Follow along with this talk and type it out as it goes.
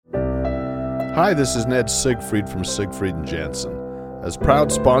Hi, this is Ned Siegfried from Siegfried and Jensen. As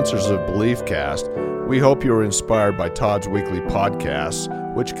proud sponsors of BeliefCast, we hope you are inspired by Todd's weekly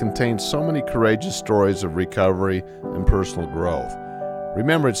podcasts, which contain so many courageous stories of recovery and personal growth.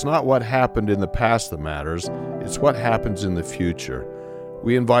 Remember, it's not what happened in the past that matters, it's what happens in the future.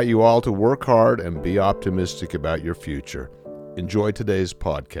 We invite you all to work hard and be optimistic about your future. Enjoy today's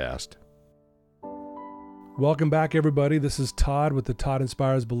podcast. Welcome back, everybody. This is Todd with the Todd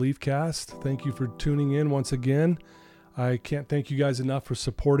Inspires BeliefCast. Thank you for tuning in once again. I can't thank you guys enough for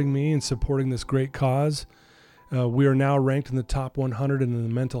supporting me and supporting this great cause. We are now ranked in the top 100 in the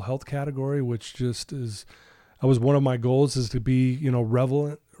mental health category, which just is, one of my goals is to be,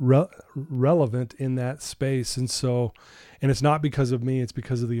 relevant in that space. And it's not because of me, it's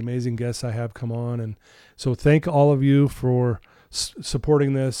because of the amazing guests I have come on. And so thank all of you for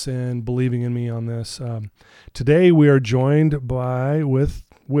supporting this and believing in me on this. Today we are joined with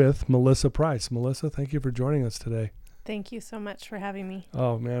Melissa Price. Melissa, thank you for joining us today. Thank you so much for having me.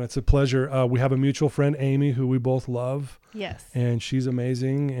 Oh man, it's a pleasure. We have a mutual friend, Amy, who we both love. Yes. And she's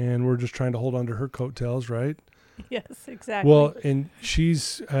amazing, and we're just trying to hold on to her coattails, right? Yes, exactly. Well, and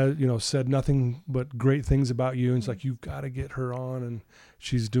she's said nothing but great things about you, and it's like, you've got to get her on, and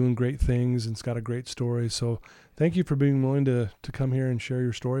she's doing great things and it's got a great story. So thank you for being willing to come here and share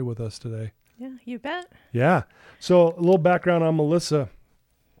your story with us today. Yeah, you bet. Yeah. So a little background on Melissa.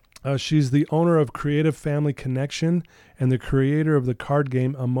 She's the owner of Creative Family Connection and the creator of the card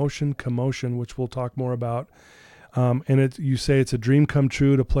game Emotion Commotion, which we'll talk more about. And you say it's a dream come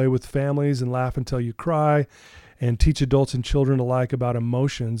true to play with families and laugh until you cry and teach adults and children alike about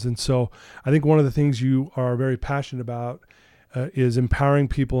emotions. And so I think one of the things you are very passionate about is empowering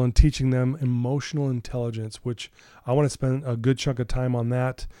people and teaching them emotional intelligence, which I want to spend a good chunk of time on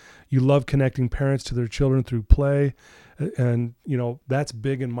that. You love connecting parents to their children through play. And, that's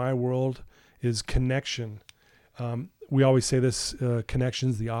big in my world is connection. We always say this,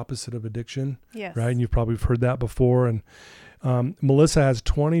 connection's the opposite of addiction. Yes. Right? And you've probably heard that before. And Melissa has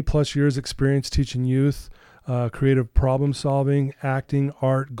 20 plus years experience teaching youth, creative problem solving, acting,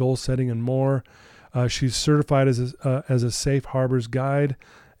 art, goal setting, and more. She's certified as a Safe Harbors guide,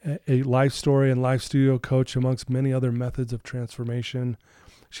 a life story and life studio coach, amongst many other methods of transformation.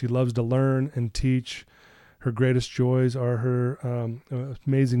 She loves to learn and teach. Her greatest joys are her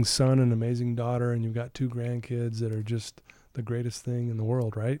amazing son and amazing daughter, and you've got 2 grandkids that are just the greatest thing in the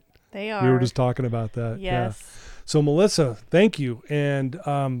world, right? They are. We were just talking about that. Yes. Yeah. So Melissa, thank you. And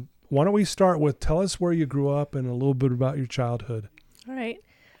why don't we start with, tell us where you grew up and a little bit about your childhood. All right.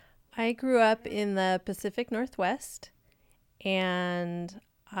 I grew up in the Pacific Northwest, and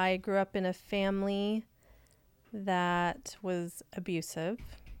I grew up in a family that was abusive.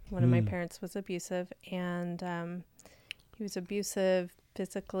 One of my parents was abusive, and he was abusive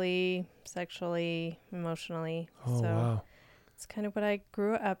physically, sexually, emotionally. Oh, so wow. it's kind of what I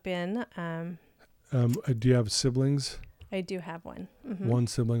grew up in. Do you have siblings? I do have one. Mm-hmm. One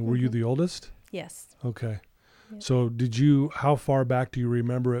sibling. Were you the oldest? Yes. Okay. Yep. So how far back do you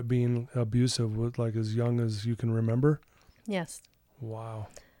remember it being abusive? Like as young as you can remember? Yes. Wow.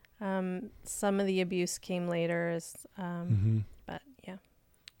 Some of the abuse came later, but yeah.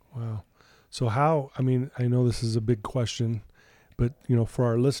 Wow. So I know this is a big question, but for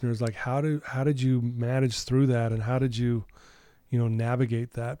our listeners, like how did you manage through that, and how did you,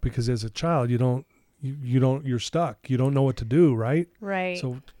 navigate that? Because as a child, you're stuck. You don't know what to do, right? Right.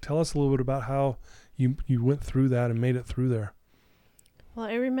 So tell us a little bit about how you went through that and made it through there. Well,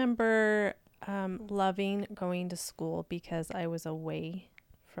 I remember loving going to school because I was away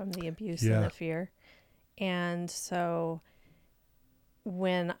from the abuse and the fear. And so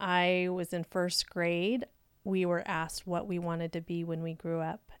when I was in first grade, we were asked what we wanted to be when we grew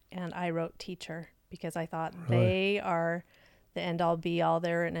up. And I wrote teacher because I thought they are the end all be all.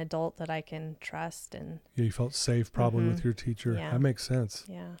 They're an adult that I can trust. And yeah, you felt safe probably with your teacher. Yeah. That makes sense.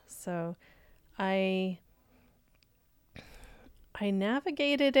 Yeah. So I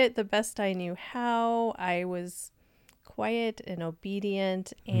navigated it the best I knew how. I was quiet and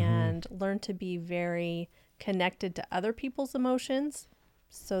obedient and learned to be very connected to other people's emotions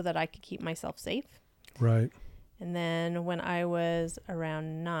so that I could keep myself safe. Right. And then when I was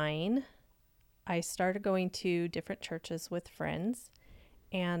around 9, I started going to different churches with friends,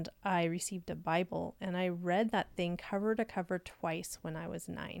 and I received a Bible, and I read that thing cover to cover twice when I was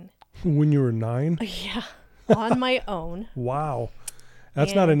 9. When you were 9? Yeah. On my own. Wow.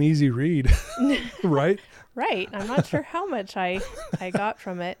 That's not an easy read, right? Right. I'm not sure how much I got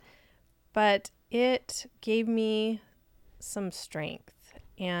from it, but it gave me some strength.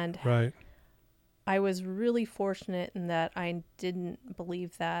 And right. I was really fortunate in that I didn't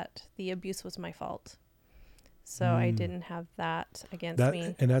believe that the abuse was my fault. So I didn't have that against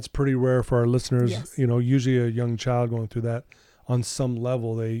me. And that's pretty rare for our listeners. Yes. You know, usually a young child going through that, on some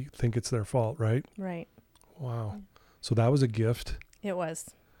level, they think it's their fault, right? Right. Wow. So that was a gift. It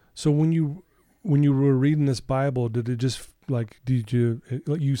was. So when you were reading this Bible, did it just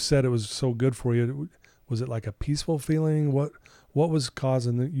you said it was so good for you? Was it like a peaceful feeling? What was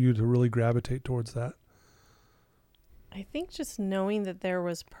causing you to really gravitate towards that? I think just knowing that there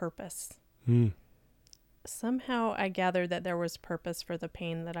was purpose. Mm. Somehow I gathered that there was purpose for the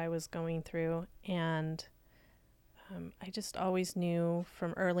pain that I was going through. And I just always knew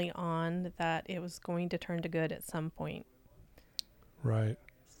from early on that it was going to turn to good at some point. Right.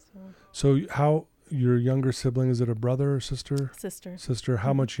 So how, your younger sibling, is it a brother or sister? Sister.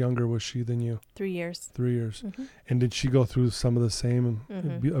 How much younger was she than you? 3 years. 3 years. Mm-hmm. And did she go through some of the same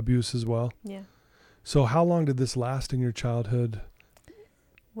abuse as well? Yeah. So how long did this last in your childhood?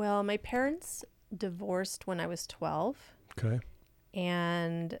 Well, my parents divorced when I was 12. Okay.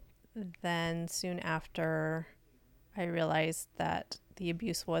 And then soon after, I realized that the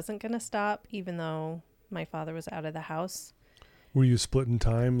abuse wasn't going to stop, even though my father was out of the house. Were you splitting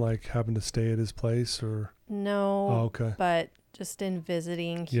time, like having to stay at his place, or? No. Oh, okay. But just in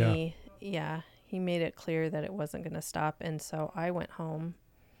visiting, he made it clear that it wasn't going to stop. And so I went home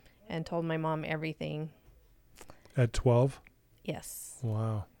and told my mom everything. At 12? Yes.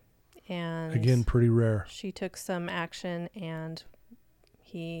 Wow. And again, pretty rare. She took some action and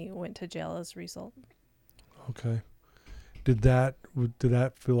he went to jail as a result. Okay. Did that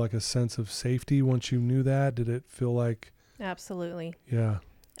feel like a sense of safety once you knew that? Did it feel like? Absolutely. Yeah.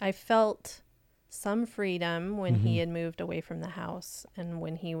 I felt some freedom when he had moved away from the house, and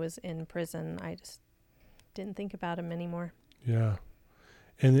when he was in prison, I just didn't think about him anymore. Yeah.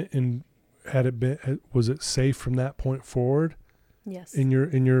 And was it safe from that point forward? Yes. In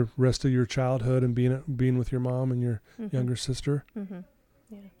your rest of your childhood and being with your mom and your younger sister? Mm-hmm.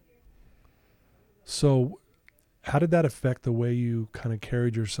 Yeah. So how did that affect the way you kind of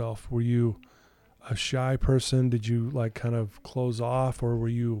carried yourself? Were you a shy person? Did you like kind of close off, or were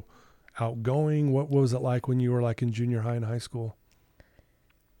you outgoing? What was it like when you were like in junior high and high school?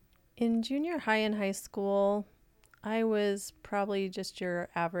 In junior high and high school, I was probably just your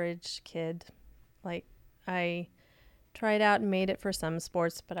average kid. Like, I tried out and made it for some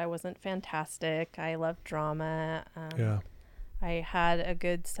sports, but I wasn't fantastic. I loved drama. I had a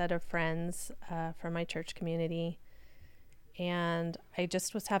good set of friends from my church community, and I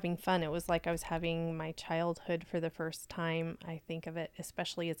just was having fun. It was like I was having my childhood for the first time. I think of it,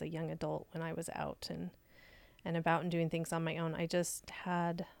 especially as a young adult, when I was out and about and doing things on my own. I just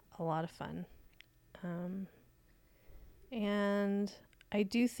had a lot of fun. And I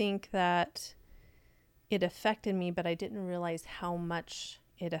do think that it affected me, but I didn't realize how much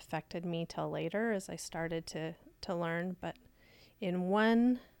it affected me till later as I started to learn. But in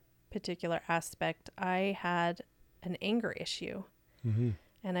one particular aspect, I had an anger issue. Mm-hmm.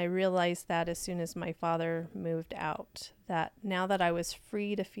 And I realized that as soon as my father moved out, that now that I was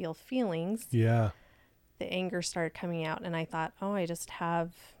free to feel feelings, the anger started coming out. And I thought, oh, I just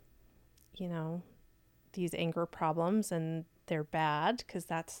have, these anger problems, and they're bad because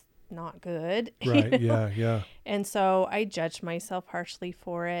that's not good. Right. Yeah. And so I judged myself harshly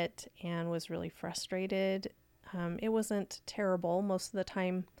for it and was really frustrated. It wasn't terrible. Most of the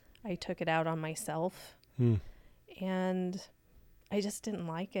time I took it out on myself. And I just didn't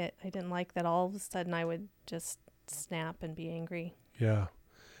like it. I didn't like that all of a sudden I would just snap and be angry. Yeah.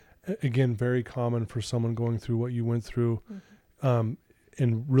 Again, very common for someone going through what you went through.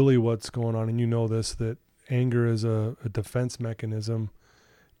 And really what's going on, and you know this, that anger is a defense mechanism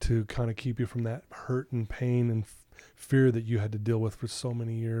to kind of keep you from that hurt and pain and fear that you had to deal with for so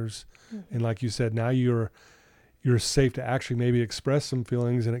many years. And like you said, now you're safe to actually maybe express some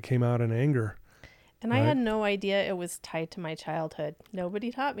feelings, and it came out in anger. And right? I had no idea it was tied to my childhood. Nobody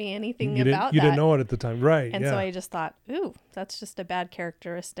taught me anything about that. You didn't know it at the time. Right. And so I just thought, ooh, that's just a bad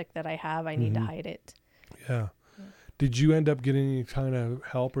characteristic that I have. I need to hide it. Yeah. Did you end up getting any kind of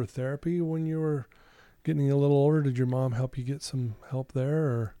help or therapy when you were getting a little older? Did your mom help you get some help there?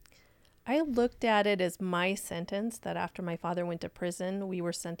 Or? I looked at it as my sentence, that after my father went to prison, we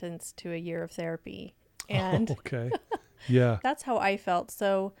were sentenced to a year of therapy. And okay. Yeah. That's how I felt.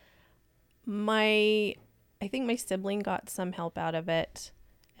 So I think my sibling got some help out of it,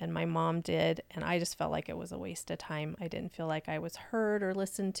 and my mom did. And I just felt like it was a waste of time. I didn't feel like I was heard or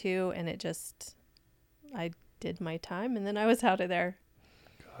listened to. And I did my time, and then I was out of there.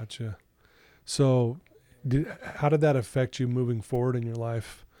 Gotcha. So how did that affect you moving forward in your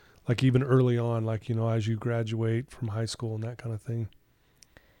life? Like even early on, like, as you graduate from high school and that kind of thing?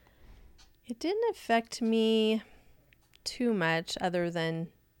 It didn't affect me too much other than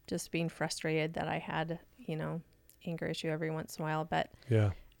just being frustrated that I had, anger issue every once in a while. But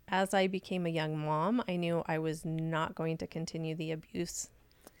Yeah. as I became a young mom, I knew I was not going to continue the abuse.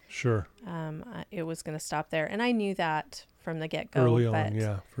 Sure. It was going to stop there. And I knew that from the get-go. Early but, on,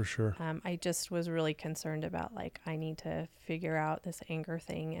 yeah, for sure. I just was really concerned about, I need to figure out this anger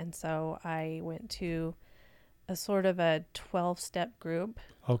thing. And so I went to a sort of a 12-step group.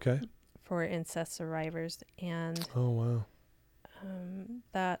 Okay. For incest survivors. And oh, wow.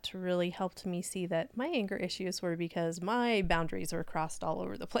 That really helped me see that my anger issues were because my boundaries were crossed all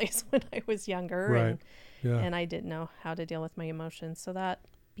over the place when I was younger. Right. And I didn't know how to deal with my emotions. So that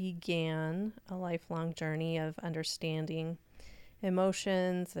began a lifelong journey of understanding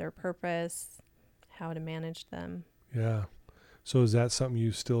emotions, their purpose, how to manage them. Yeah. So is that something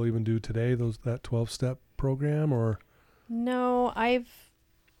you still even do today, that 12-step program, or? No, I've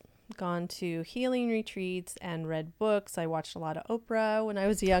gone to healing retreats and read books. I watched a lot of Oprah when I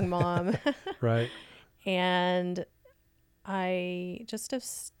was a young mom. Right. And I just have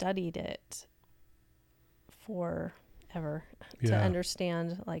studied it forever to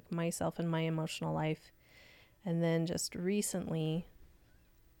understand myself and my emotional life. And then just recently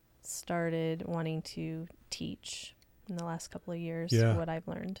started wanting to teach in the last couple of years what I've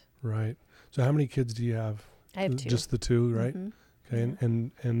learned. Right. So how many kids do you have? I have 2. Just the 2, right? Mm-hmm. Okay. Yeah.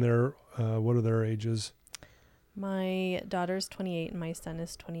 And they're, what are their ages? My daughter's 28 and my son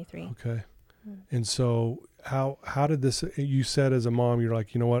is 23. Okay. And so how did this, you said as a mom, you're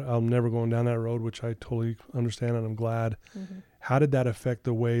like, you know what, I'm never going down that road, which I totally understand and I'm glad. Mm-hmm. How did that affect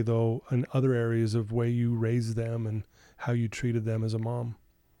the way, though, in other areas of way you raised them and how you treated them as a mom?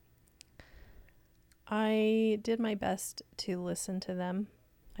 I did my best to listen to them.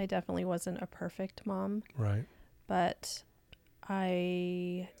 I definitely wasn't a perfect mom. Right. But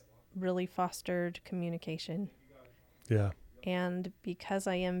I really fostered communication. Yeah. And because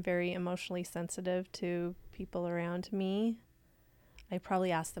I am very emotionally sensitive to people around me, I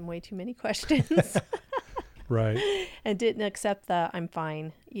probably asked them way too many questions. Right. And didn't accept the I'm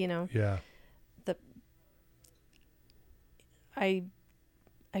fine, Yeah.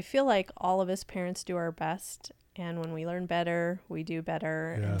 I feel like all of us parents do our best, and when we learn better, we do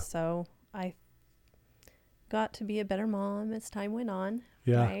better. Yeah. And so I got to be a better mom as time went on.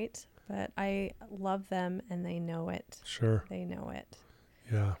 Yeah. Right? But I love them and they know it. Sure. They know it.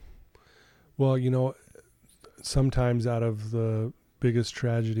 Yeah. Well, sometimes out of the biggest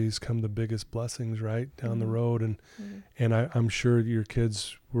tragedies come the biggest blessings, right? Down the road. And I'm sure your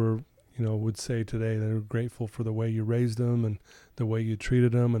kids were, would say today they're grateful for the way you raised them and the way you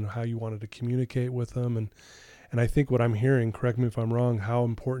treated them and how you wanted to communicate with them. And I think what I'm hearing, correct me if I'm wrong, how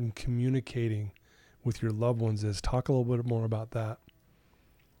important communicating with your loved ones is. Talk a little bit more about that.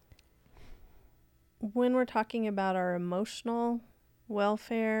 When we're talking about our emotional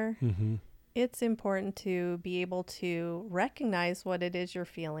welfare, it's important to be able to recognize what it is you're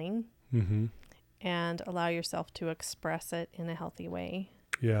feeling and allow yourself to express it in a healthy way.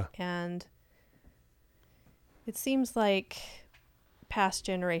 Yeah. And it seems like past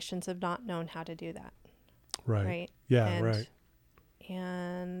generations have not known how to do that. Right? Yeah, right.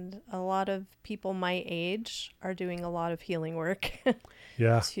 And a lot of people my age are doing a lot of healing work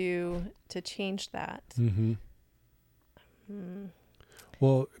to change that.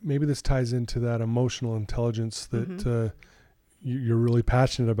 Well, maybe this ties into that emotional intelligence that you're really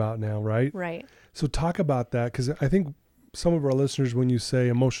passionate about now, right? Right. So talk about that, because I think some of our listeners, when you say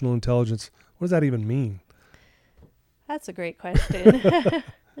emotional intelligence, what does that even mean? That's a great question.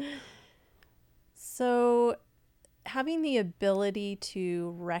 So having the ability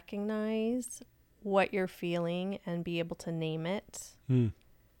to recognize what you're feeling and be able to name it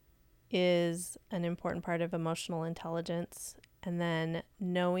is an important part of emotional intelligence. And then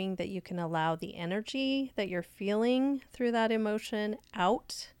knowing that you can allow the energy that you're feeling through that emotion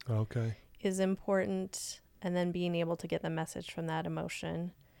out is important. And then being able to get the message from that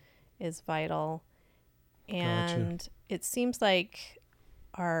emotion is vital. And it seems like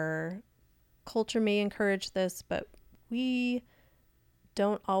our culture may encourage this, but we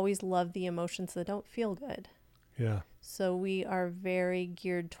don't always love the emotions that don't feel good. Yeah. So we are very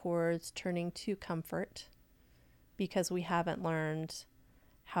geared towards turning to comfort because we haven't learned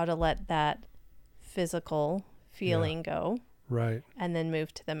how to let that physical feeling go. Right. And then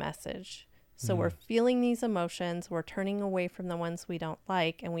move to the message. So we're feeling these emotions, we're turning away from the ones we don't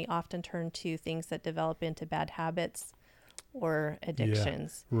like, and we often turn to things that develop into bad habits or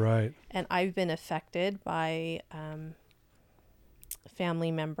addictions. Yeah, right. And I've been affected by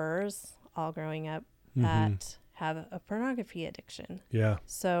family members, all growing up, that have a pornography addiction. Yeah.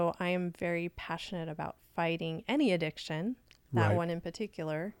 So I am very passionate about fighting any addiction, that Right. one in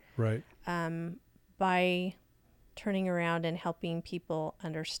particular, Right. by turning around and helping people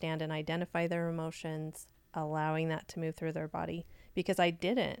understand and identify their emotions, allowing that to move through their body. Because I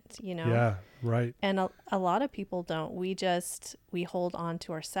didn't, Yeah. Right. And a lot of people don't. We hold on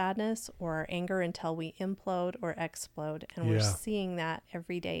to our sadness or our anger until we implode or explode. And we're seeing that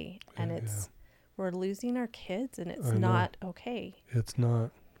every day. And we're losing our kids, and it's not okay. It's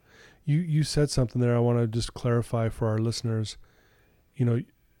not. You said something there I want to just clarify for our listeners.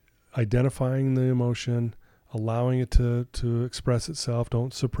 Identifying the emotion, allowing it to express itself,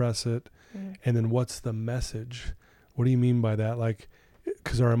 don't suppress it. And then what's the message? What do you mean by that? Like,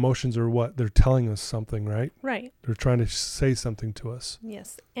 because our emotions are what? They're telling us something, right? Right. They're trying to say something to us.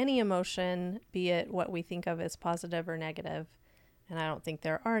 Yes. Any emotion, be it what we think of as positive or negative, and I don't think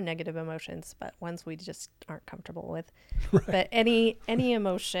there are negative emotions, but ones we just aren't comfortable with. Right. But any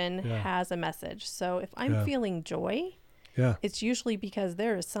emotion has a message. So if I'm feeling joy, it's usually because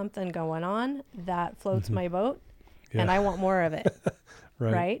there is something going on that floats my boat, and I want more of it.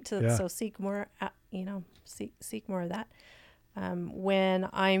 Right. So seek more, seek more of that. When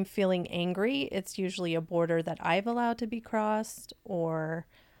I'm feeling angry, it's usually a border that I've allowed to be crossed, or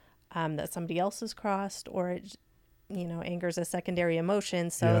that somebody else has crossed, or anger is a secondary emotion.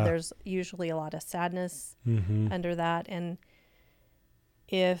 So there's usually a lot of sadness under that. And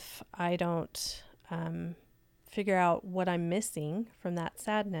if I don't figure out what I'm missing from that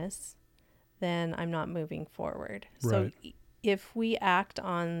sadness, then I'm not moving forward. Right. So if we act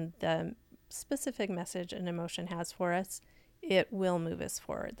on the specific message an emotion has for us, it will move us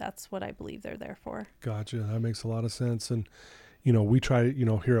forward. That's what I believe they're there for. Gotcha. That makes a lot of sense. And, we try,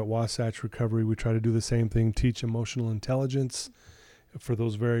 here at Wasatch Recovery, we try to do the same thing, teach emotional intelligence for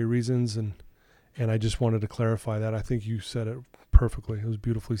those very reasons. And I just wanted to clarify that. I think you said it perfectly. It was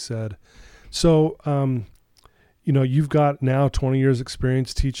beautifully said. So, you've got now 20 years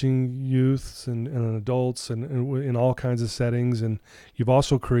experience teaching youths and adults and in all kinds of settings. And you've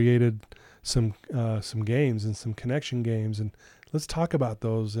also created some games and some connection games. And let's talk about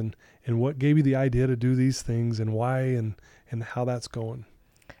those and what gave you the idea to do these things and why and how that's going.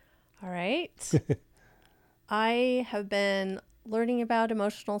 All right. I have been learning about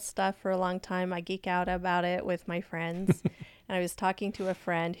emotional stuff for a long time. I geek out about it with my friends. And I was talking to a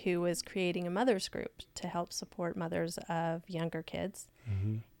friend who was creating a mother's group to help support mothers of younger kids.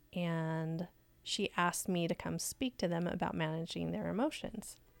 And she asked me to come speak to them about managing their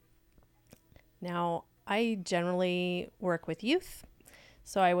emotions. Now, I generally work with youth,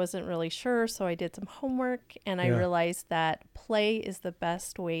 so I wasn't really sure. So I did some homework, and I realized that play is the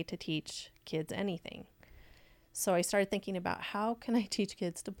best way to teach kids anything. So I started thinking about how can I teach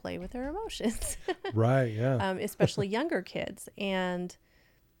kids to play with their emotions? Right, yeah. Especially younger kids. And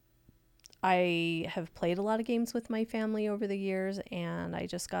I have played a lot of games with my family over the years, and I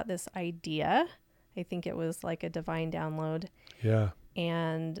just got this idea. I think it was like a divine download. Yeah.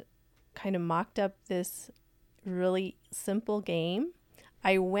 And kind of mocked up this really simple game.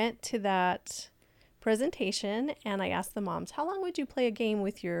 I went to that presentation and I asked the moms, how long would you play a game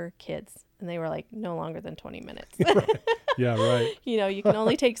with your kids? And they were like, no longer than 20 minutes. Yeah, right. You can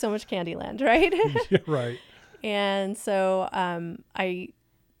only take so much Candyland, right? Yeah, right. And so I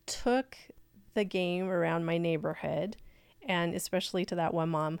took the game around my neighborhood, and especially to that one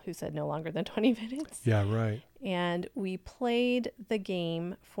mom who said no longer than 20 minutes. Yeah, right. And we played the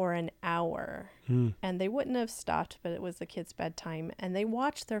game for an hour. And they wouldn't have stopped, but it was the kids' bedtime. And they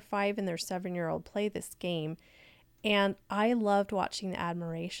watched their 5 and their 7-year-old play this game. And I loved watching the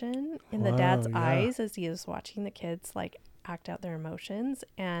admiration in the dad's eyes as he was watching the kids act out their emotions.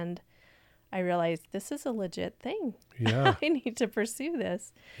 And I realized this is a legit thing. Yeah. I need to pursue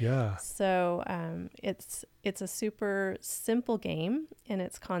this. Yeah. So it's a super simple game in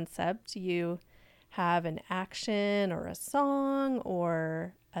its concept. You have an action or a song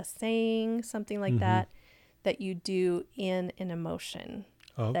or a saying, something like that you do in an emotion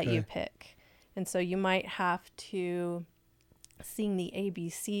that you pick. And so you might have to sing the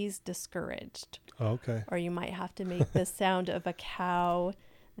ABCs discouraged. Okay. Or you might have to make the sound of a cow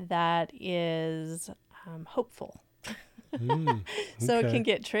that is hopeful. So it can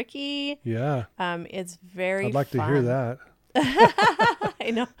get tricky. Yeah. It's very I'd like fun. to hear that.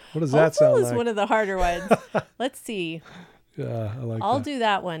 I know. What does that sound Hopeful like? is one of the harder ones. Let's see. Yeah, I like I'll that. do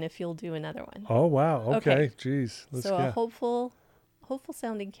that one if you'll do another one. Oh, wow. Okay. Okay. Jeez. Let's So get. a hopeful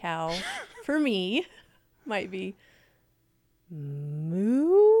sounding cow for me might be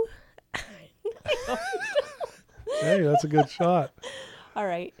moo. Hey, that's a good shot. All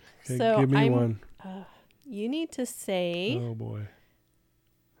right. Okay, So give me one. You need to say, Oh, boy.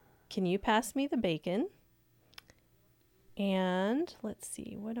 can you pass me the bacon? And let's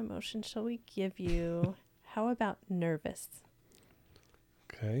see, what emotion shall we give you? How about nervous?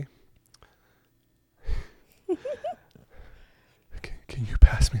 Okay. Can you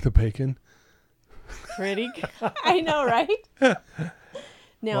pass me the bacon? Pretty good. I know, right?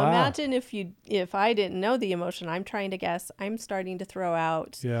 Now Wow. imagine if I didn't know the emotion I'm trying to guess, I'm starting to throw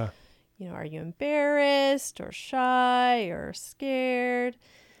out, Yeah. are you embarrassed or shy or scared?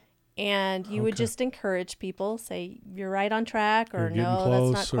 And you would just encourage people, say, you're right on track, or You're no, getting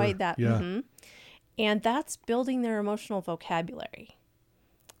close, that's not quite that. Yeah. Mm-hmm. And that's building their emotional vocabulary.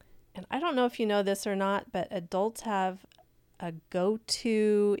 And I don't know if you know this or not, but adults have a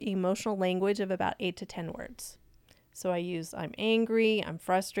go-to emotional language of about 8 to 10 words. So I use I'm angry, I'm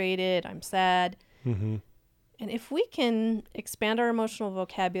frustrated, I'm sad. Mm-hmm. And if we can expand our emotional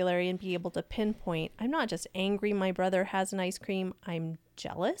vocabulary and be able to pinpoint, I'm not just angry my brother has an ice cream, I'm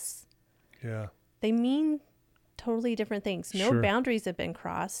jealous. Yeah. They mean totally different things. No Sure. boundaries have been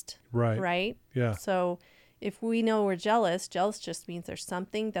crossed. Right? Yeah. So if we know we're jealous just means there's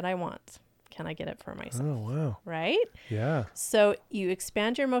something that I want. Can I get it for myself? Oh, wow. Right? Yeah. So you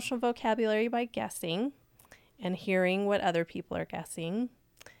expand your emotional vocabulary by guessing and hearing what other people are guessing.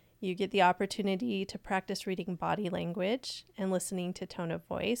 You get the opportunity to practice reading body language and listening to tone of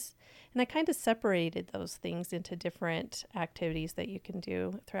voice. And I kind of separated those things into different activities that you can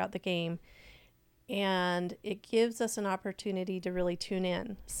do throughout the game. And it gives us an opportunity to really tune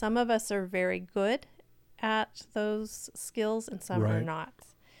in. Some of us are very good at those skills and some are not.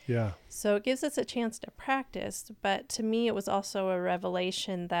 Yeah. So it gives us a chance to practice. But to me, it was also a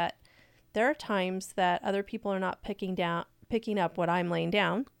revelation that there are times that other people are not picking up what I'm laying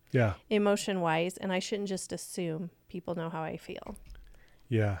down. Yeah. Emotion-wise, and I shouldn't just assume people know how I feel.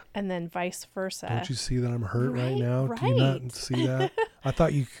 Yeah. And then vice versa. Don't you see that I'm hurt right now? Right. Do you not see that? I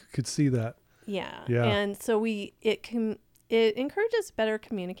thought you could see that. Yeah. Yeah. And so it encourages better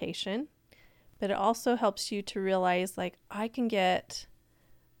communication, but it also helps you to realize, like, I can get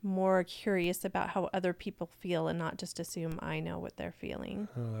more curious about how other people feel and not just assume I know what they're feeling.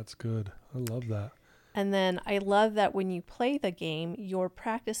 Oh, that's good. I love that. And then I love that when you play the game, you're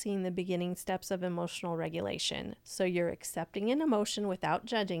practicing the beginning steps of emotional regulation. So you're accepting an emotion without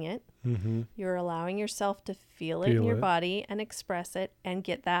judging it. Mm-hmm. You're allowing yourself to feel it in your body and express it and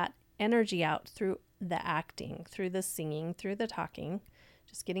get that energy out through the acting, through the singing, through the talking,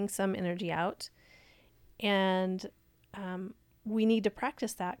 just getting some energy out. And we need to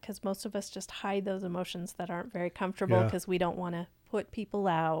practice that because most of us just hide those emotions that aren't very comfortable because we don't want to put people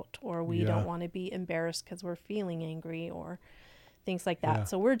out, or we don't want to be embarrassed because we're feeling angry or things like that.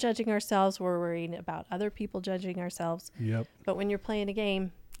 So we're judging ourselves. We're worried about other people judging ourselves. Yep. But when you're playing a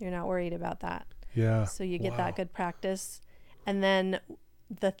game, you're not worried about that. Yeah. So you get that good practice. And then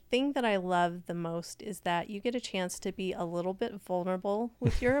the thing that I love the most is that you get a chance to be a little bit vulnerable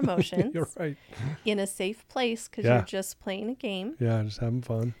with your emotions. You're right. In a safe place because you're just playing a game. Yeah, just having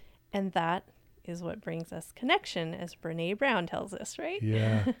fun. And that is what brings us connection, as Brene Brown tells us, right?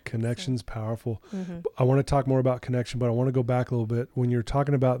 Yeah, connection's powerful. Mm-hmm. I want to talk more about connection, but I want to go back a little bit. When you're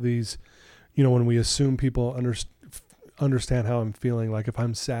talking about these, when we assume people understand how I'm feeling, like if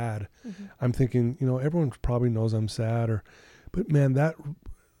I'm sad, I'm thinking, everyone probably knows I'm sad, but man,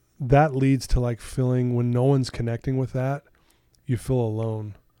 that leads to like feeling when no one's connecting with that, you feel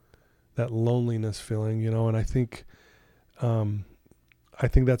alone, that loneliness feeling, and I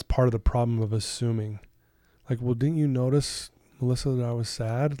think that's part of the problem of assuming. Like, well, didn't you notice, Melissa, that I was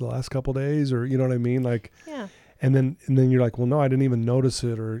sad the last couple of days, or you know what I mean? Like, yeah. And then you're like, well, no, I didn't even notice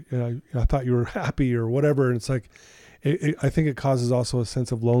it, or I thought you were happy, or whatever. And it's like, I think it causes also a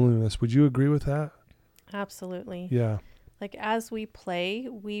sense of loneliness. Would you agree with that? Absolutely. Yeah. Like as we play,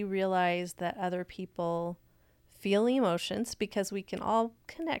 we realize that other people feel emotions because we can all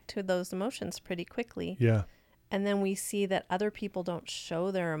connect to those emotions pretty quickly. Yeah. And then we see that other people don't show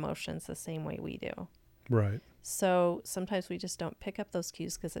their emotions the same way we do. Right. So sometimes we just don't pick up those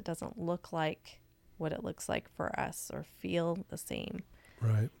cues because it doesn't look like what it looks like for us or feel the same.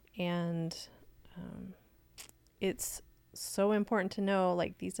 Right. And it's so important to know,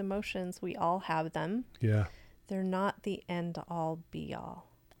 like, these emotions, we all have them. Yeah. They're not the end all be all.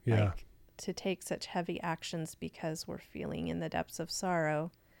 Yeah. Like, to take such heavy actions because we're feeling in the depths of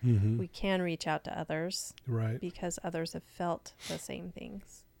sorrow, we can reach out to others. Right. Because others have felt the same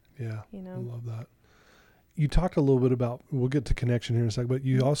things. Yeah. I love that. You talked a little bit about, we'll get to connection here in a second, but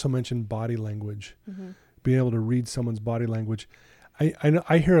you also mentioned body language, being able to read someone's body language.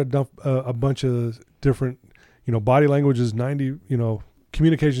 I hear a bunch of different, body language is 90,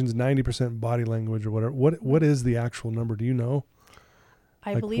 communication's 90% body language or whatever. What is the actual number? Do you know?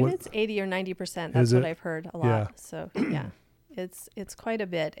 I believe it's 80 or 90%. That's what I've heard a lot. Yeah. So yeah, it's quite a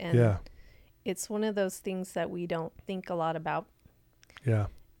bit. And it's one of those things that we don't think a lot about. Yeah.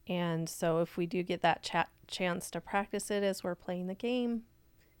 And so if we do get that chance to practice it as we're playing the game,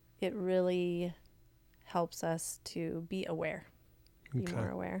 it really helps us to be aware, be more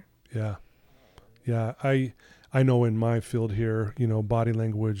aware. Yeah. Yeah. I know in my field here, body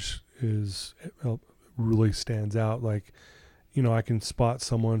language really stands out. Like, I can spot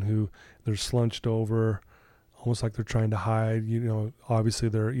someone who they're slunched over, almost like they're trying to hide. Obviously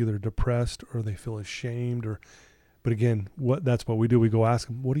they're either depressed or they feel ashamed. But again, that's what we do. We go ask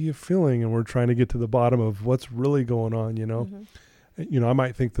them, "What are you feeling?" And we're trying to get to the bottom of what's really going on. Mm-hmm. I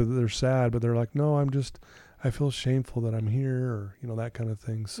might think that they're sad, but they're like, "No, I feel shameful that I'm here," or that kind of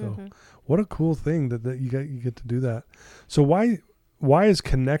thing. So, what a cool thing that you get to do that. So why is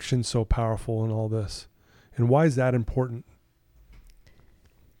connection so powerful in all this, and why is that important?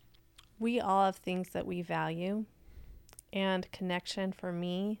 We all have things that we value, and connection for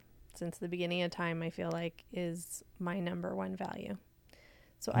me, since the beginning of time, I feel like is my number one value.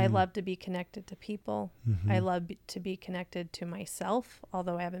 So I love to be connected to people. Mm-hmm. I love to be connected to myself,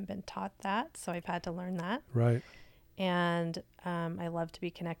 although I haven't been taught that. So I've had to learn that. Right. And I love to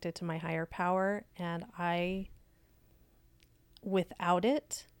be connected to my higher power. And without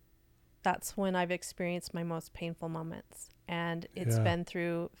it, that's when I've experienced my most painful moments. And it's been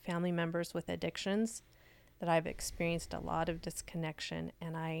through family members with addictions that I've experienced a lot of disconnection,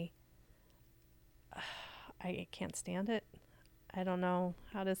 and I can't stand it. I don't know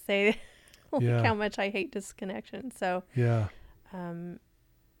how to say how much I hate disconnection. So,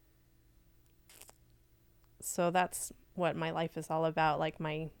 so that's what my life is all about. Like,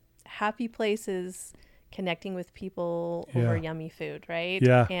 my happy place is connecting with people over yummy food, right?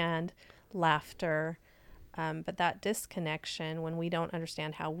 Yeah. And laughter. But that disconnection, when we don't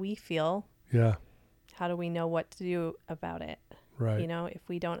understand how we feel, how do we know what to do about it? Right. If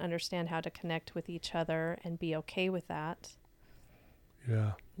we don't understand how to connect with each other and be okay with that.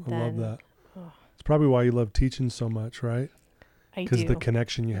 Yeah. I love that. It's probably why you love teaching so much, right? I do. Because the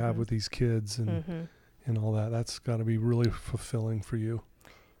connection you have with these kids and all that, that's got to be really fulfilling for you.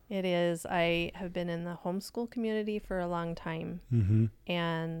 It is. I have been in the homeschool community for a long time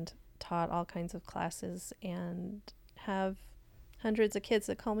and taught all kinds of classes and have hundreds of kids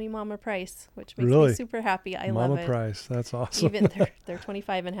that call me Mama Price, which makes me super happy. I love it. Mama Price, that's awesome. Even they're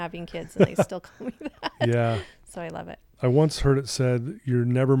 25 and having kids, and they still call me that. Yeah. So I love it. I once heard it said, "You're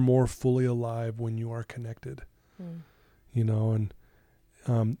never more fully alive when you are connected." And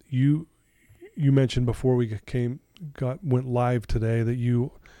you mentioned before we went live today that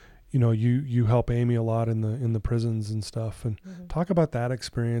you help Amy a lot in the prisons and stuff, and talk about that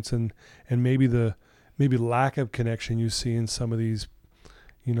experience and maybe lack of connection you see in some of these,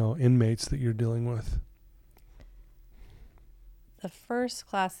 inmates that you're dealing with. The first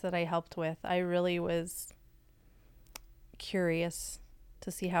class that I helped with, I really was curious to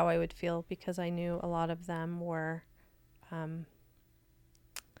see how I would feel, because I knew a lot of them were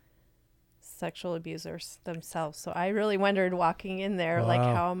sexual abusers themselves. So I really wondered walking in there, like,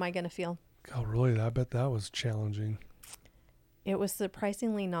 how am I going to feel? Oh, really? I bet that was challenging. It was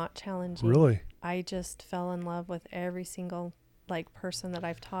surprisingly not challenging. Really? I just fell in love with every single person that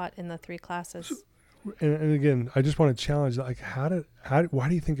I've taught in the 3 classes. And again, I just want to challenge that. Like, why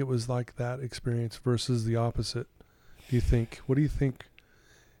do you think it was like that experience versus the opposite? Do you think? What do you think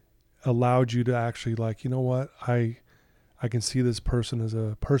allowed you to actually, like, you know what, I can see this person as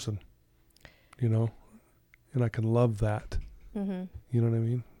a person, and I can love that. Mm-hmm. You know what I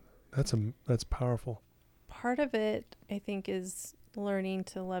mean? That's powerful. Part of it, I think, is learning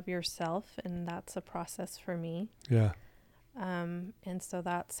to love yourself, and that's a process for me. Yeah. And so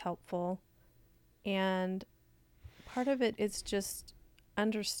that's helpful. And part of it is just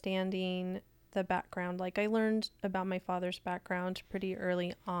understanding the background. Like, I learned about my father's background pretty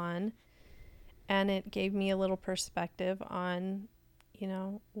early on, and it gave me a little perspective on,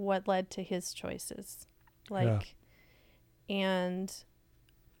 what led to his choices. And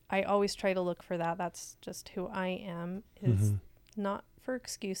I always try to look for that. That's just who I am, is not for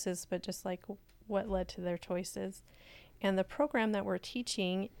excuses, but just like what led to their choices. And the program that we're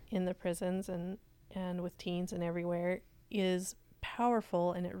teaching in the prisons and with teens and everywhere is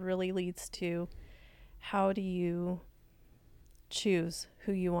powerful, and it really leads to how do you choose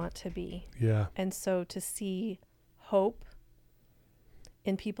who you want to be. Yeah. And so to see hope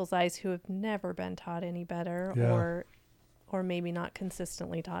in people's eyes who have never been taught any better, or maybe not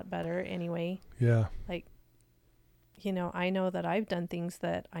consistently taught better anyway. Yeah. Like, I know that I've done things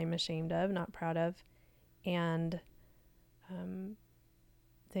that I'm ashamed of, not proud of, and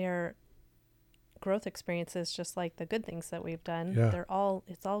they're growth experiences, just like the good things that we've done. Yeah.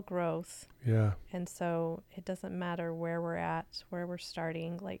 It's all growth. Yeah. And so it doesn't matter where we're at, where we're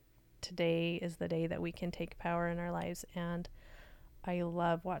starting. Like, today is the day that we can take power in our lives. And I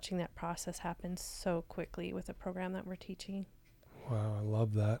love watching that process happen so quickly with the program that we're teaching. Wow, I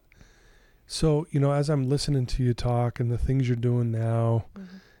love that. So, as I'm listening to you talk and the things you're doing now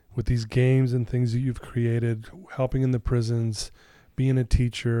with these games and things that you've created, helping in the prisons, being a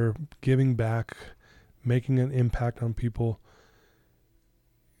teacher, giving back, making an impact on people,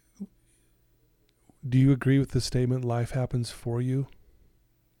 do you agree with the statement, life happens for you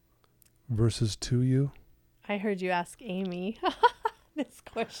versus to you? I heard you ask Amy this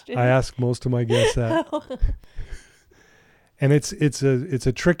question. I ask most of my guests that. And it's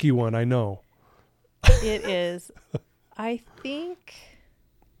a tricky one, I know. It is. I think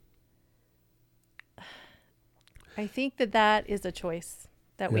that is a choice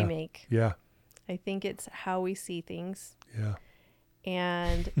that we make. Yeah. I think it's how we see things. Yeah.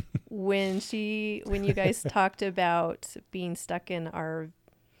 And when you guys talked about being stuck in our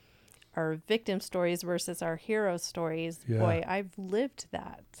victim stories versus our hero stories, boy, I've lived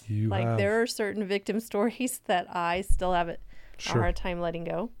that. There are certain victim stories that I still have a hard time letting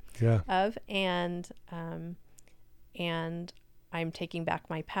go of, and I'm taking back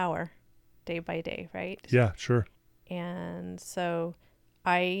my power day by day, right? Yeah, sure. And so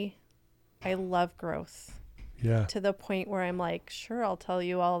I love growth. Yeah. To the point where I'm like, sure, I'll tell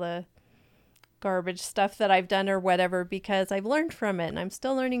you all the garbage stuff that I've done or whatever, because I've learned from it and I'm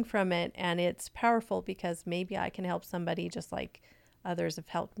still learning from it. And it's powerful because maybe I can help somebody just like others have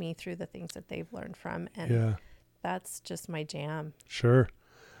helped me through the things that they've learned from. And that's just my jam. Sure.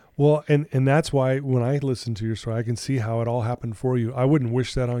 Well, and that's why when I listen to your story, I can see how it all happened for you. I wouldn't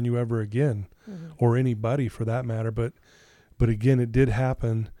wish that on you ever again, or anybody for that matter. But again, it did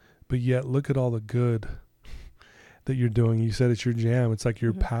happen. But yet, look at all the good that you're doing. You said it's your jam. It's like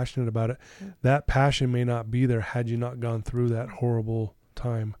you're passionate about it. That passion may not be there had you not gone through that horrible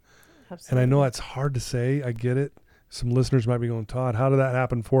time. Absolutely. And I know that's hard to say. I get it. Some listeners might be going, Todd, how did that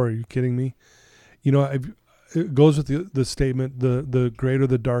happen for you? Are you kidding me? It goes with the statement, the greater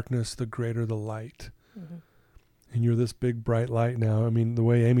the darkness, the greater the light. And you're this big, bright light now. I mean, the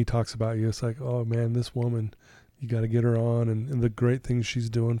way Amy talks about you, it's like, oh man, this woman, you got to get her on, and the great things she's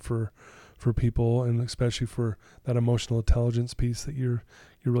doing for people, and especially for that emotional intelligence piece that you're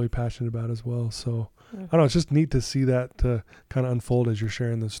really passionate about as well. So I don't know, it's just neat to see that kind of unfold as you're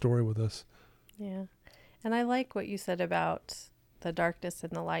sharing the story with us. Yeah. And I like what you said about the darkness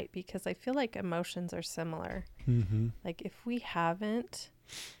and the light, because I feel like emotions are similar. Like, if we haven't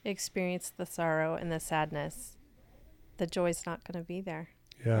experienced the sorrow and the sadness, the joy's not going to be there.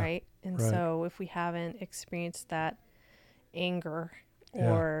 Yeah. Right. And so if we haven't experienced that anger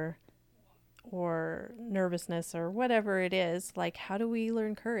or nervousness or whatever it is, like, how do we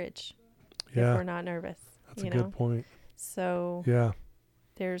learn courage if we're not nervous? That's a good point. So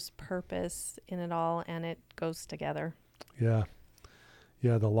there's purpose in it all, and it goes together. Yeah.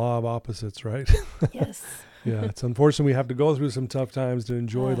 Yeah, the law of opposites, right? Yes. Yeah, it's unfortunate we have to go through some tough times to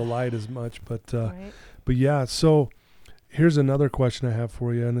enjoy the light as much, but yeah. So here's another question I have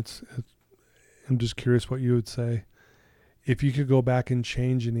for you, and I'm just curious what you would say. If you could go back and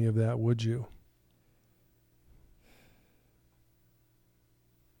change any of that, would you?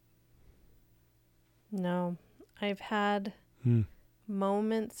 No. I've had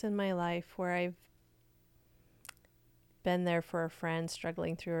moments in my life where I've been there for a friend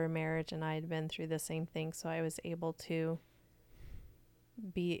struggling through her marriage, and I had been through the same thing, so I was able to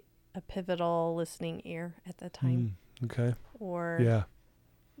be a pivotal listening ear at the time. Okay. Or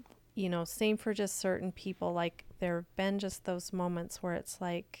same for just certain people. Like, there have been just those moments where it's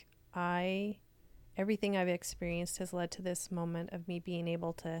like everything I've experienced has led to this moment of me being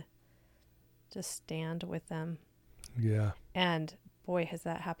able to just stand with them. Yeah. And boy, has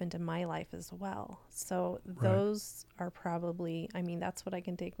that happened in my life as well. So those are probably, that's what I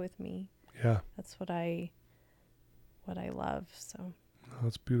can take with me. Yeah. That's what I love. So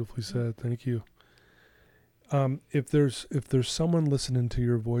that's beautifully said. Thank you. If there's someone listening to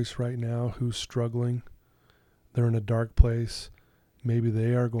your voice right now who's struggling, they're in a dark place, maybe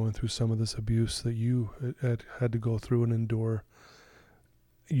they are going through some of this abuse that you had to go through and endure.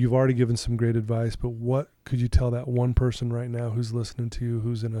 You've already given some great advice, but what could you tell that one person right now who's listening to you,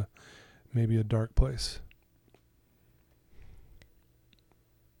 who's in maybe a dark place?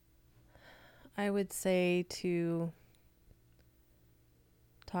 I would say to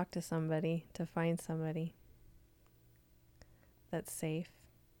talk to somebody, to find somebody. that's safe.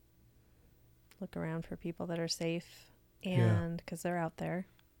 Look around for people that are safe, and because they're out there.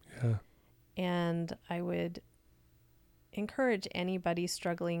 Yeah. And I would encourage anybody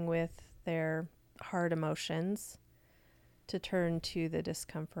struggling with their hard emotions to turn to the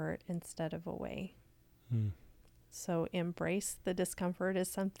discomfort instead of away. So embrace the discomfort is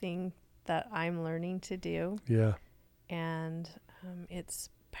something that I'm learning to do. Yeah. And it's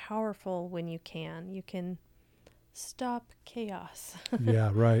powerful when you can stop chaos.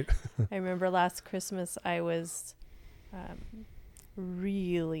 Yeah, right. I remember last Christmas I was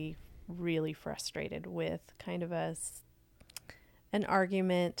really, really frustrated with kind of an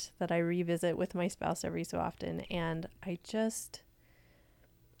argument that I revisit with my spouse every so often. And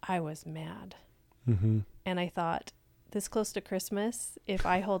I was mad. Mm-hmm. And I thought, this close to Christmas, if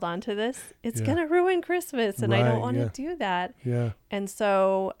I hold on to this, it's going to ruin Christmas. And I don't want to do that. Yeah. And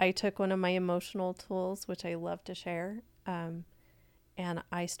so I took one of my emotional tools, which I love to share. And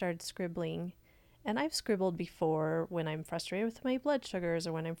I started scribbling. And I've scribbled before when I'm frustrated with my blood sugars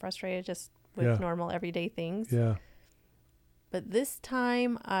or when I'm frustrated just with normal everyday things. Yeah. But this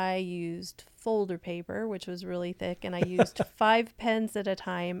time I used folder paper, which was really thick, and I used 5 pens at a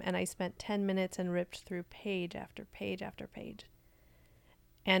time, and I spent 10 minutes and ripped through page after page after page.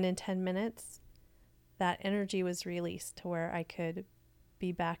 And in 10 minutes, that energy was released to where I could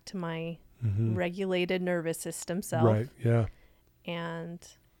be back to my regulated nervous system self. Right, yeah. And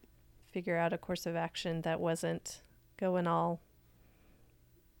figure out a course of action that wasn't going all,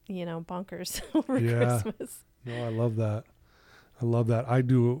 bonkers over Christmas. No, I love that. I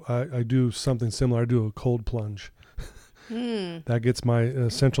do something similar. I do a cold plunge. That gets my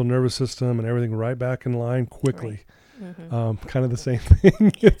central nervous system and everything right back in line quickly. Right. Kind of the same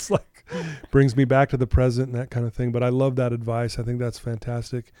thing. It's like brings me back to the present and that kind of thing. But I love that advice. I think that's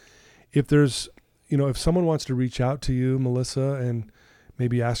fantastic. If there's, if someone wants to reach out to you, Melissa, and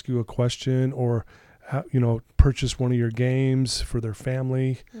maybe ask you a question or, purchase one of your games for their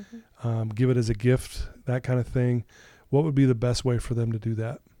family, give it as a gift, that kind of thing, what would be the best way for them to do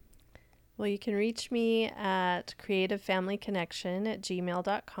that? Well, you can reach me at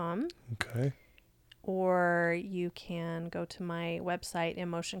creativefamilyconnection@gmail.com. Okay. Or you can go to my website,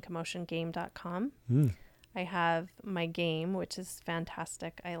 emotioncommotiongame.com. I have my game, which is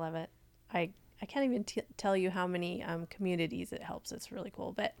fantastic. I love it. I can't even tell you how many communities it helps. It's really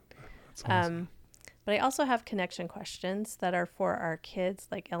cool. But that's awesome. But I also have connection questions that are for our kids,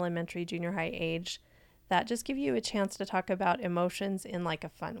 like elementary, junior high age, that just give you a chance to talk about emotions in like a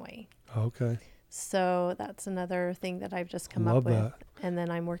fun way. Okay. So that's another thing that I've just come up with. And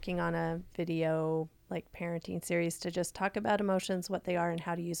then I'm working on a video like parenting series to just talk about emotions, what they are, and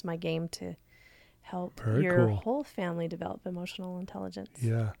how to use my game to help your whole family develop emotional intelligence.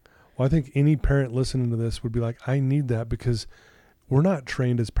 Yeah. Well, I think any parent listening to this would be like, I need that, because we're not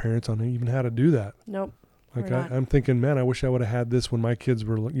trained as parents on even how to do that. Nope. Like I'm thinking, man, I wish I would have had this when my kids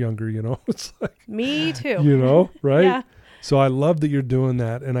were younger, It's like, me too. Right? Yeah. So I love that you're doing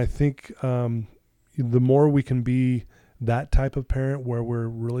that. And I think the more we can be that type of parent where we're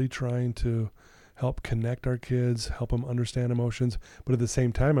really trying to help connect our kids, help them understand emotions, but at the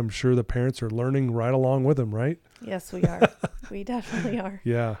same time, I'm sure the parents are learning right along with them, right? Yes, we are. We definitely are.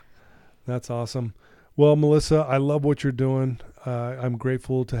 Yeah, that's awesome. Well, Melissa, I love what you're doing. I'm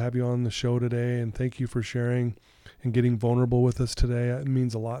grateful to have you on the show today, and thank you for sharing and getting vulnerable with us today. It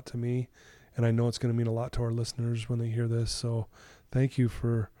means a lot to me, and I know it's going to mean a lot to our listeners when they hear this. So thank you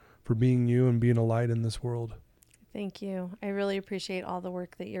for being you and being a light in this world. Thank you. I really appreciate all the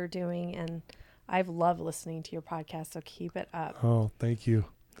work that you're doing, and I've loved listening to your podcast, so keep it up. Oh, thank you.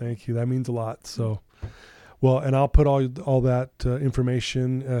 Thank you. That means a lot. So, well, and I'll put all that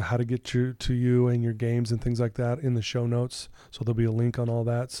information, how to get to you and your games and things like that in the show notes. So there'll be a link on all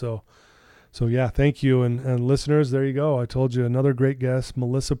that. So yeah, thank you. And listeners, there you go. I told you, another great guest,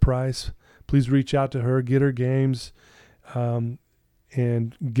 Melissa Price. Please reach out to her, get her games, and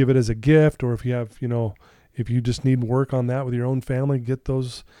give it as a gift. Or if you have, if you just need work on that with your own family, get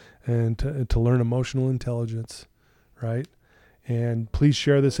those and to learn emotional intelligence, right? And please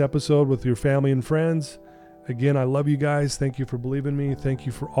share this episode with your family and friends. Again, I love you guys. Thank you for believing me. Thank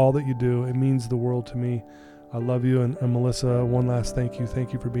you for all that you do. It means the world to me. I love you. And Melissa, one last thank you.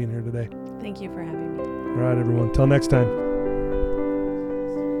 Thank you for being here today. Thank you for having me. All right, everyone. Till next time.